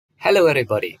Hello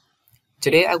everybody.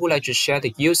 Today I would like to share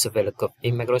the use of VLOOKUP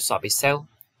in Microsoft Excel.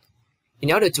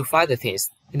 In order to find the things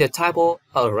in the table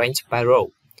or arranged by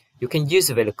row, you can use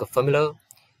the VLOOKUP formula.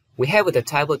 We have the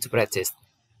table to practice.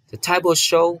 The table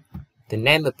shows the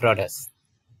name of products,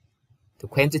 the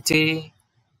quantity,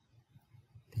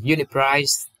 the unit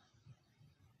price,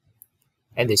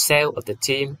 and the sale of the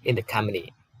team in the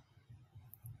company.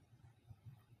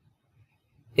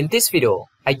 In this video,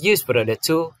 I use product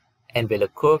tool and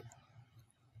VLOOKUP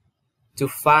to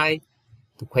find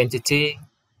the quantity,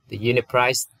 the unit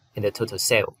price, and the total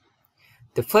sale.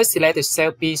 The first, select the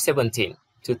cell B17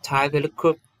 to type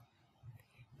VLOOKUP.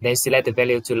 Then select the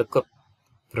value to look up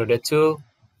product tool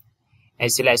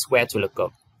and select where to look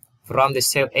up from the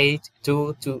cell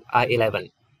A2 to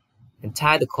I11 and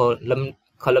type the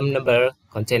column number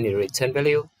containing the return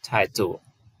value type 2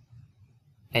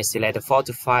 and select the 4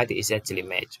 to find the exactly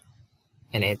match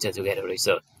and enter to get a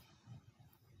result.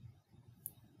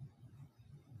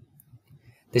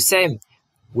 The same,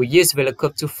 we use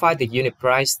VLOOKUP to find the unit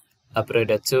price of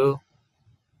product tool,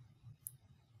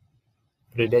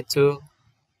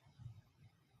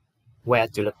 where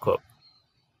to look up,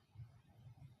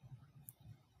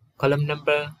 column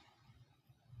number,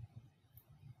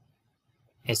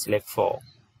 and select 4.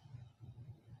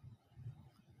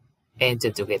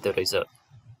 Enter to get the result.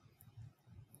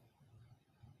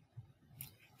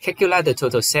 Calculate the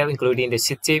total sale including the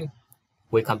system.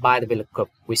 We combine the VLOOKUP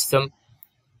with sum,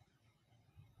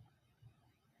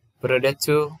 product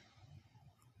tool,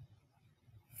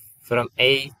 from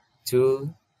A2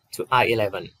 to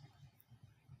I11.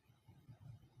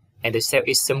 And the cell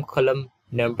is sum column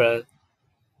number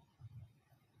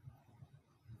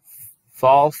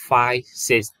 4, 5,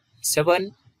 6,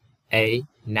 7, 8,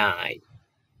 9.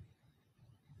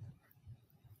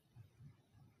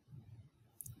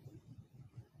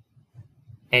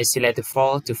 And select the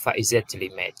 4 to find exactly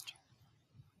match.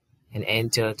 And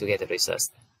enter to get the result.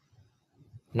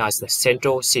 Now it's the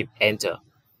Control Shift Enter.